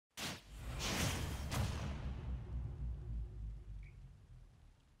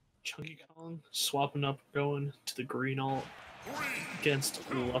ChunkyKong swapping up, going to the green alt against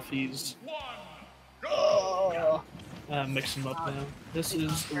Luffy's. Mixing them up now. This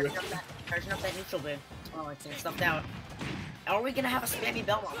is Richter. Charging up that neutral bid. Oh, it's getting stuffed out. Are we gonna have a spammy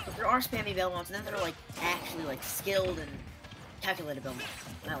Belmont? Because there are spammy Belmonts, and then they're like actually like skilled and calculated Belmont.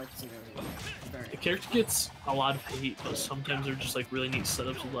 I like to see those. The character gets a lot of hate, but sometimes they're just like really neat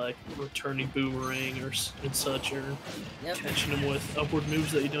setups with like returning boomerang or and such, or catching them with upward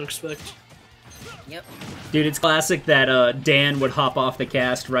moves that you don't expect. Yep. Dude, it's classic that Dan would hop off the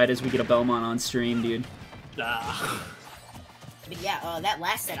cast right as we get a Belmont on stream, dude. But yeah, that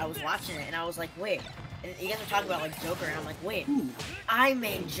last set I was watching it and I was like, wait. And you guys were talking about like Joker, and I'm like, wait, I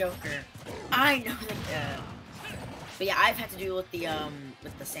made Joker. I know that. But yeah, I've had to do with the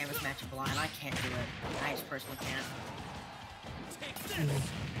Samus matchup a lot, and I can't do it. I just personally can't.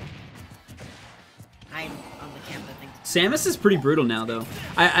 I'm on the camp that thinks Samus is pretty brutal now, though.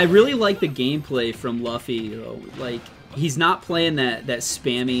 I really like the gameplay from Luffy, though. Like, he's not playing that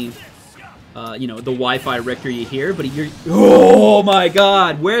spammy, you know, the Wi-Fi Richter you hear, but you're... Oh my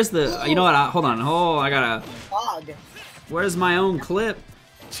god! Where's the... You know what? Hold on. Oh, I gotta... Where's my own clip?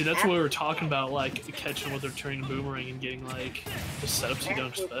 See, that's what we were talking about, like, catching with their turning boomerang and getting, like, the setups you don't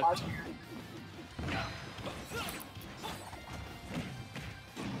expect.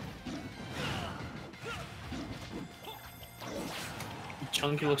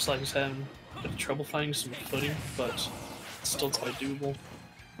 Chunky looks like he's having a bit of trouble finding some footing, but it's still quite doable.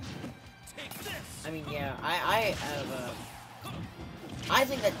 I mean, yeah, I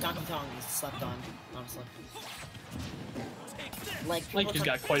think that Donkey Kong is slept on, honestly. Like he's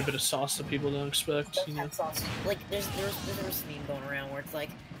got quite a bit of sauce that people don't expect. You know? Like there's a meme going around where it's like,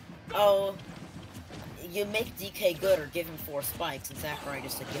 oh, you make DK good or give him 4 spikes, and Sakurai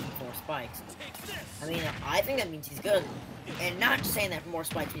just said give him 4 spikes. I mean, I think that means he's good, and not just saying that more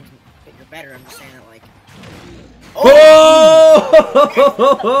spikes means that you're better. I'm just saying that like, oh,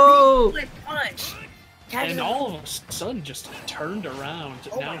 punch. And all of a sudden just turned around.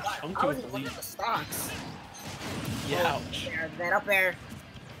 Now Chunky with the lead. The stocks. Yeah. That up there.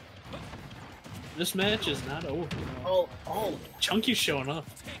 This match is not over. Oh. Chunky's showing up.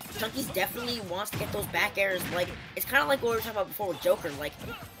 Chunky's definitely wants to get those back airs. Like, it's kind of like what we were talking about before with Joker. Like,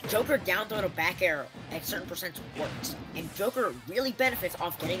 Joker down throw a back air at certain percent works. And Joker really benefits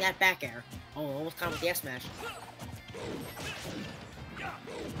off getting that back air. Oh, almost kind of with the S-Smash.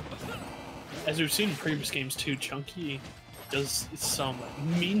 As we've seen in previous games too, Chunky does some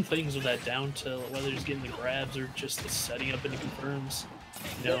mean things with that down tilt, whether he's getting the grabs or just the setting up and he confirms.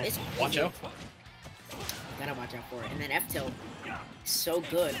 You know, watch out for it. Gotta watch out for it. And then F tilt, so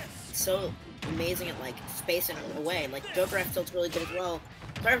good. It's so amazing at like spacing away. Like Joker F tilt's really good as well.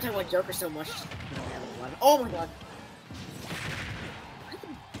 Sorry I'm talking about Joker so much. Oh my god.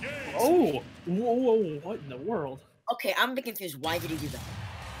 Oh! Whoa, what in the world? Okay, I'm a bit confused. Why did he do that?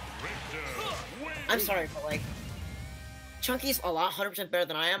 I'm sorry, but like, Chunky's a lot 100% better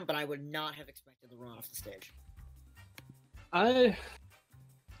than I am, but I would not have expected the run off the stage. I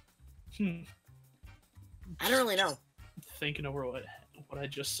don't really know. Thinking over what I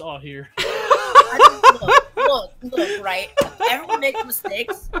just saw here. Look, right? Everyone makes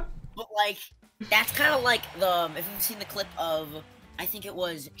mistakes, but like, that's kind of like if you've seen the clip of, I think it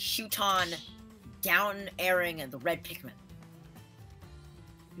was Shuton down airing the red Pikmin.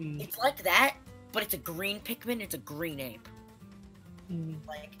 It's like that, but it's a green Pikmin, it's a green ape.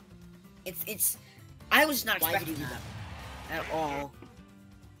 Like, it's, I was not expecting that at all.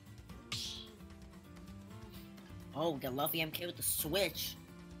 Oh, we got LuffyMK with the switch.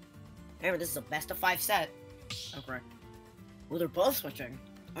 Remember, this is a best of 5 set. Oh, correct. Well, they're both switching.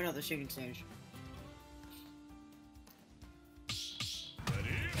 Oh no, they're shooting stage.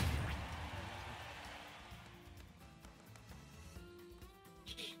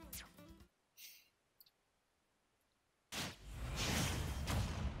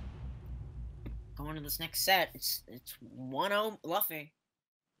 Going to this next set, it's 1-0 Luffy.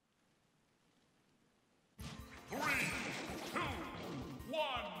 3, 2, 1,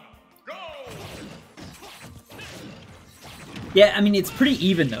 go! Yeah, I mean, it's pretty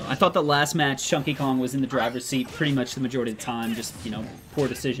even, though. I thought the last match, ChunkyKong was in the driver's seat pretty much the majority of the time. Just, you know, poor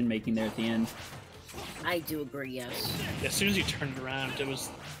decision-making there at the end. I do agree, yes. Yeah, as soon as he turned around, there was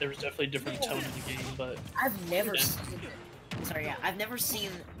definitely a different tone in the game, but... I've never seen... Sorry, yeah, I've never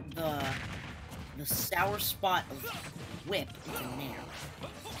seen the sour spot of whip into nair.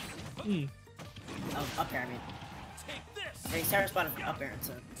 Of up air, I mean. The sour spot of up air,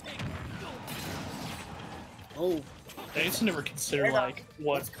 so... Oh. I used to never consider, like,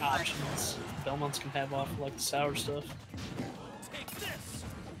 what options Belmonts can have off, like, the sour stuff.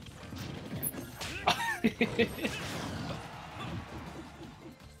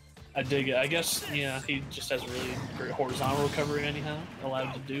 I dig it. I guess, yeah, he just has really great horizontal recovery anyhow.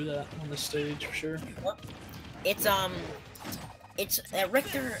 Allowed to do that on this stage for sure. It's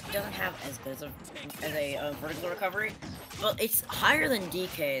Richter doesn't have as good as a vertical recovery, but it's higher than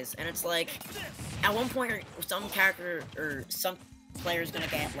DK's, and it's like at one point some character or some player's gonna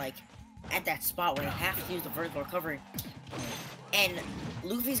get like at that spot where they have to use the vertical recovery, and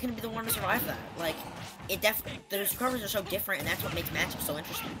Luffy's gonna be the one to survive that. Like those recoveries are so different, and that's what makes matchups so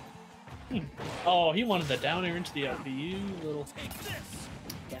interesting. Oh, he wanted the down air into the LBU, little.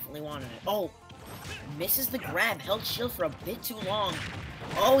 Definitely wanted it. Oh, misses the grab, held shield for a bit too long.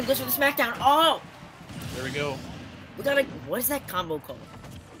 Oh, he goes for the smackdown. Oh, There we go. we gotta. What is that combo called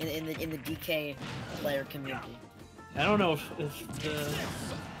in the DK player community? I don't know if it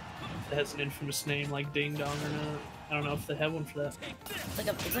has an infamous name like Ding Dong or not. I don't know if they have one for that.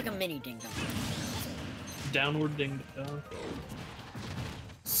 It's like a mini ding dong. Downward Ding Dong.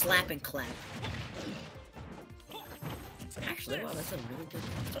 Slap and clap. Actually, wow, that's a really good.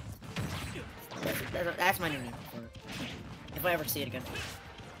 That's my new name for it. If I ever see it again.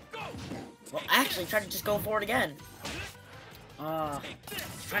 Well, actually, try to just go for it again. Trying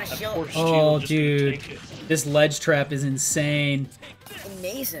to shield. Oh, dude, this ledge trap is insane.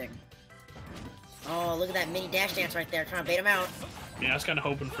 Amazing. Oh, look at that mini dash dance right there, trying to bait him out. Yeah, I was kind of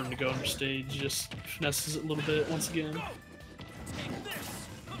hoping for him to go under stage, just finesses it a little bit once again.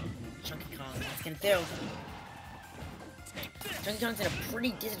 ChunkyKong, what's gonna do? ChunkyKong's in a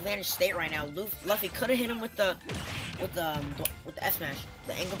pretty disadvantaged state right now. Luffy could have hit him with the F smash,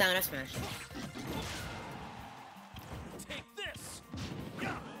 the angle down F smash.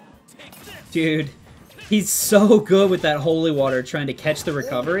 Dude, he's so good with that holy water trying to catch the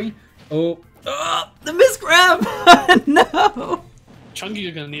recovery. Oh, the misgrab! No! Chunky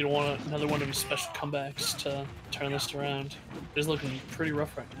is gonna need another one of his special comebacks to turn this around. He's looking pretty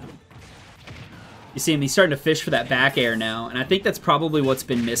rough right now. You see him, he's starting to fish for that back air now, and I think that's probably what's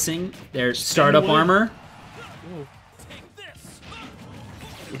been missing. Their startup armor. Ooh.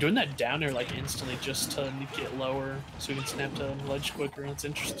 We're doing that down air like instantly just to get lower so we can snap to the ledge quicker. That's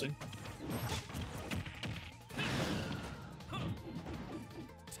interesting.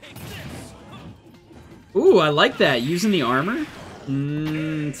 Ooh, I like that. Using the armor?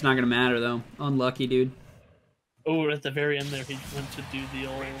 It's not gonna matter though. Unlucky, dude. Oh, at the very end there, he went to do the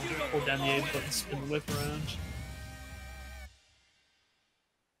old hold down the A button, spin the whip around.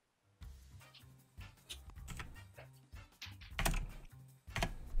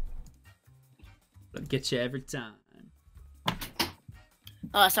 It'll get you every time.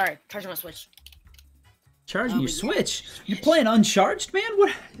 Sorry, charging my Switch. Charging your Switch? You're playing uncharged, man?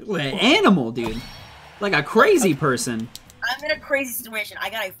 What an animal, dude. Like a crazy person. I'm in a crazy situation. I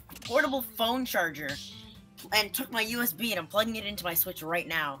got a portable phone charger and took my USB and I'm plugging it into my Switch right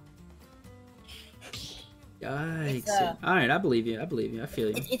now. Yikes. Alright, I believe you. I believe you. I feel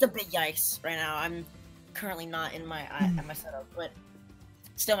you. It's a big yikes right now. I'm currently not in my my setup, but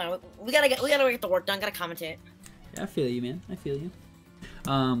still, man, we gotta get the work done. Gotta commentate. Yeah, I feel you, man. I feel you.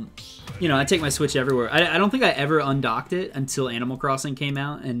 You know, I take my Switch everywhere. I don't think I ever undocked it until Animal Crossing came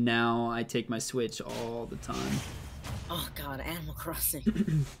out, and now I take my Switch all the time. Oh god, Animal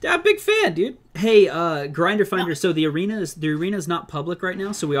Crossing. Yeah, big fan, dude. Hey, Grinder Finder. So the arena's not public right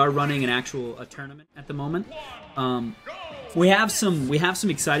now, so we are running a tournament at the moment. We have some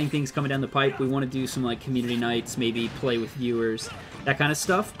exciting things coming down the pipe. We want to do some like community nights, maybe play with viewers, that kind of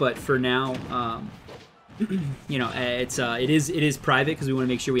stuff. But for now, you know, it is private because we want to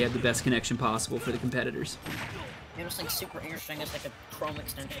make sure we have the best connection possible for the competitors. I'm just like super interesting. It's like a Chrome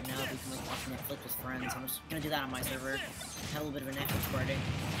extension now. We can like watch Netflix with friends. I'm just gonna do that on my server. Have a little bit of a Netflix party.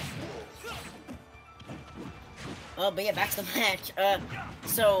 Oh, but yeah, back to the match.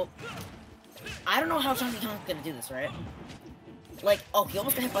 So I don't know how ChunkyKong's gonna do this, right? Like, oh, he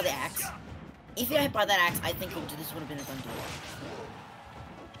almost got hit by the axe. If he got hit by that axe, I think this would have been a done deal.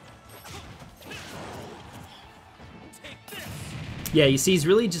 Yeah, you see, he's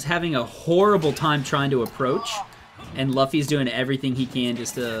really just having a horrible time trying to approach, and Luffy's doing everything he can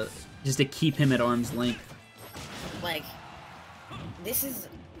just to keep him at arm's length. Like, this is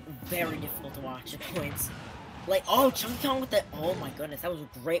very difficult to watch at points. Like, oh, ChunkyKong with the, oh my goodness, that was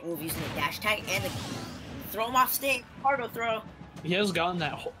a great move using the dash tag and the throw him off stage, cargo throw. He has gotten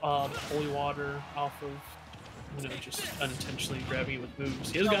that holy water off of, you know, just unintentionally grabbing it with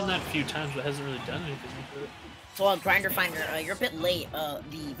moves. He has gotten that a few times, but hasn't really done anything with it. So, Grinder Finder, you're a bit late.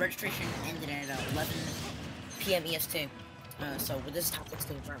 The registration ended at 11 p.m. EST. So, with this top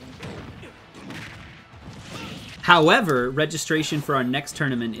 16 tournament. However, registration for our next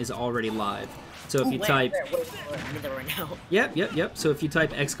tournament is already live. So if you type... I need that right now. Yep. So if you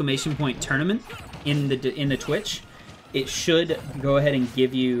type !tournament in the Twitch, it should go ahead and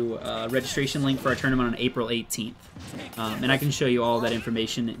give you a registration link for our tournament on April 18th. And I can show you all that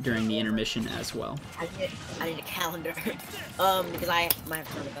information during the intermission as well. I need a calendar. Because I might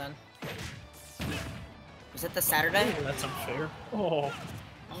have turned it on. Is it the Saturday? Oh, that's unfair. Oh,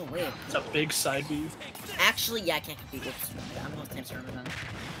 wait. it's a big side view. Actually, yeah, I can't compete with. I'm going to the tournament then.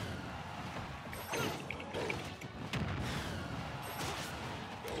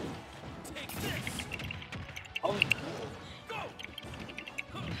 Oh,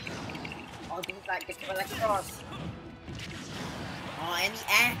 this is not good for that cross. Oh, and the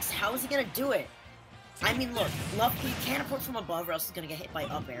axe. How is he gonna do it? I mean, look, Luffy can't approach from above, or else he's gonna get hit by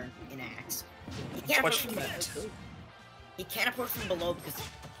up air in axe. He can't approach from below. He can't approach from below because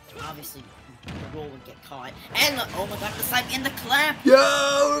obviously the roll would get caught. And the, oh my god, the side and the clap.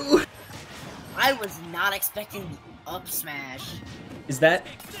 Yo! I was not expecting the up smash. Is that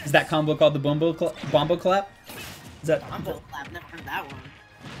combo called the Bombo Clap? Is that... Bombo Clap, never heard that one.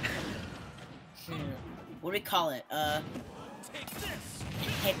 What do we call it? Head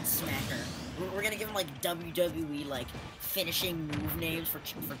smacker. We're gonna give him like WWE like finishing move names for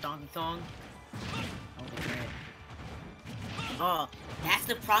Donkey Kong. Oh, that's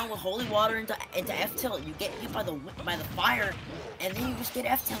the problem with holy water into F tilt. You get hit by the fire, and then you just get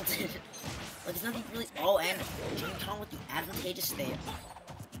F tilted. Like there's nothing really. Oh, and Donkey Kong with the advantageous stance.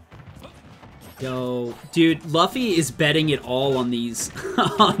 Yo, dude, Luffy is betting it all on these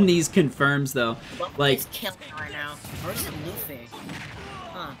on these confirms though. Luffy like is killing it right now. Or is it Luffy?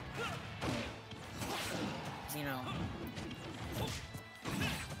 Huh. You know.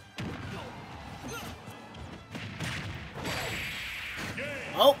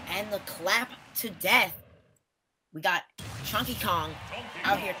 Oh, and the clap to death. We got ChunkyKong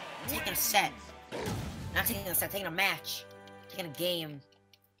out here taking a set. Not taking a set, taking a match. Taking a game.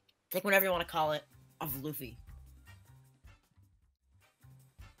 Take whatever you want to call it, of Luffy.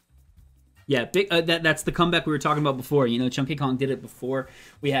 Yeah, big. That's the comeback we were talking about before. You know, ChunkyKong did it before.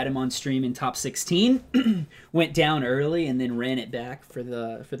 We had him on stream in top 16, went down early, and then ran it back for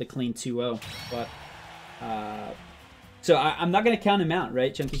the clean 2-0. But so I'm not gonna count him out,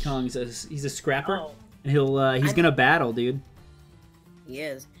 right? ChunkyKong he's a scrapper, and he's gonna battle, dude. He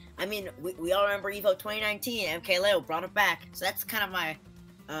is. I mean, we all remember Evo 2019. MK Leo brought it back, so that's kind of my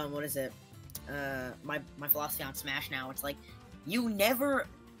what is it? My philosophy on Smash now. It's like you never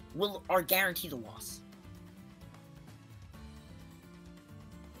are guaranteed a loss.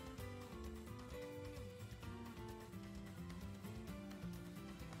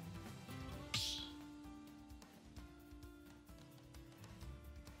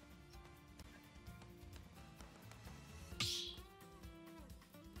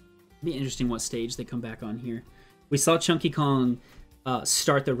 It'd be interesting what stage they come back on here. We saw ChunkyKong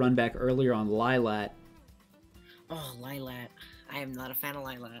start the run back earlier on Lilat. Oh, Lilat. I am not a fan of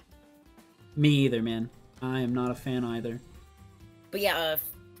Lilat. Me either, man. I am not a fan either. But yeah,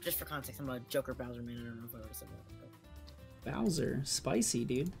 just for context, I'm a Joker Bowser man. I don't know if I would have said that. Bowser? Spicy,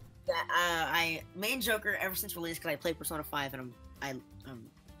 dude. Yeah, I main Joker ever since release because I played Persona 5 and oh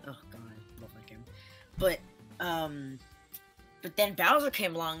god, I love that game. But then Bowser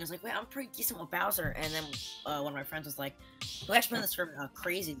came along and I was like, wait, I'm pretty decent with Bowser. And then one of my friends was like, who actually played this for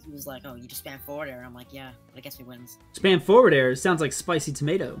crazy? He was like, oh, you just spam forward air. I'm like, yeah, but I guess he wins. Spam forward air sounds like spicy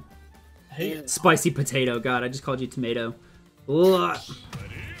tomato. Hey, Spicy potato. God, I just called you tomato. Ugh.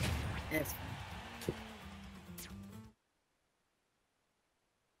 It's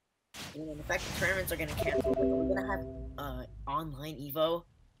and the fact that tournaments are gonna cancel, we're gonna have online Evo.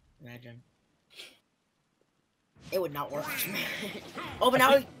 Imagine. It would not work for me. Oh, but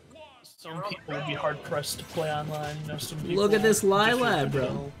now some people would be hard pressed to play online. You know, some people. Look at this Lilat,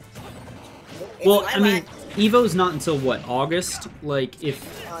 bro. it's Well, Lilat. I mean, Evo's not until what, August? Like, if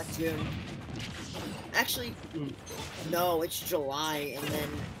June. Actually, no, it's July, and then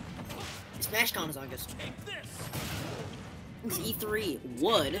SmashCon is August. It's E3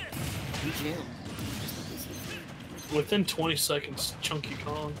 would be June. Within 20 seconds,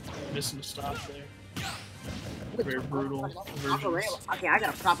 ChunkyKong missing a stop there. Very brutal versions. Okay, I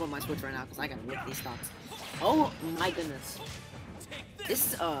gotta prop on my Switch right now because I gotta whip these stocks. Oh my goodness.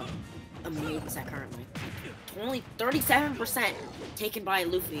 This is amazing set currently. Only 37% taken by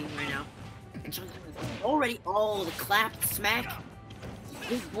Luffy right now. And already the clap, smack,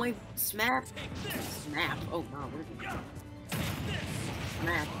 big boy snap. Oh no, where did he go?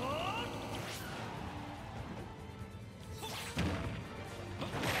 Snap.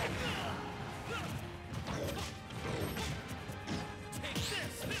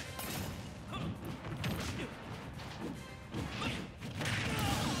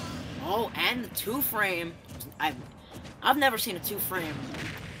 Oh, and the 2-frame. I've never seen a 2-frame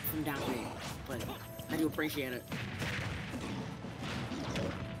from down B, but I do appreciate it.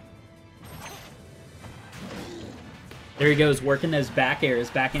 There he goes, working those back airs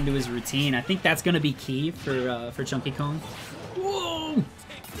back into his routine. I think that's going to be key for ChunkyKong. Whoa!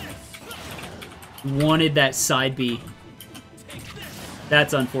 Wanted that side B.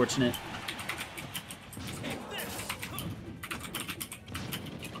 That's unfortunate.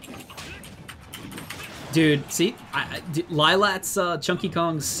 Dude, see? Lilat's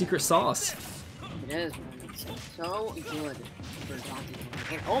ChunkyKong's secret sauce. It is, man. It's so good for Donkey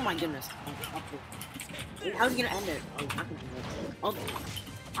Kong. And, oh my goodness. How's he gonna end it? Oh, not gonna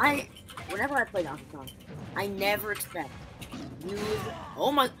do it. Whenever I play Donkey Kong, I never expect use.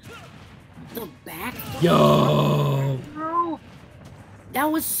 Oh my. The back. Yo! Bro, that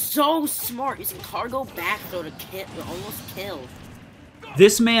was so smart. Using cargo back throw to almost kill.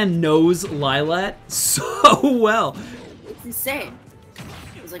 This man knows Lilat so well. It's insane.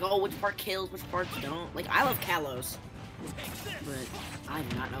 It's like, oh, which part kills, which parts don't. Like, I love Kalos, but I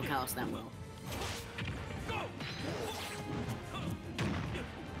do not know Kalos that well.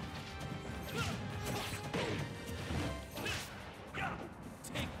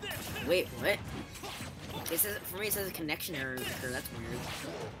 Wait, what? It says, for me, it says a connection error. That's weird.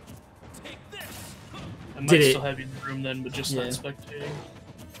 I might Did it- still have you in the room then, but just Yeah. not spectating.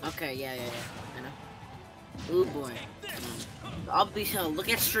 Okay, yeah. I know. Ooh, boy. I'll be look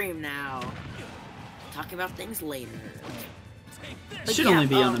at stream now. Talking about things later. But Should yeah, only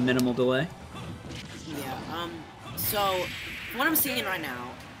be on a minimal delay. Yeah, so, what I'm seeing right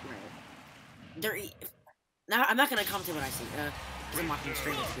now, now, I'm not gonna comment on what I see, because I'm watching the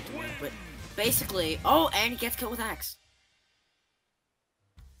stream, it's good to win, but basically, oh, and he gets killed with axe.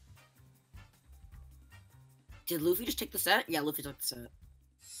 Did Luffy just take the set? Yeah, Luffy took the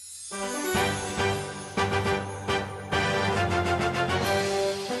set.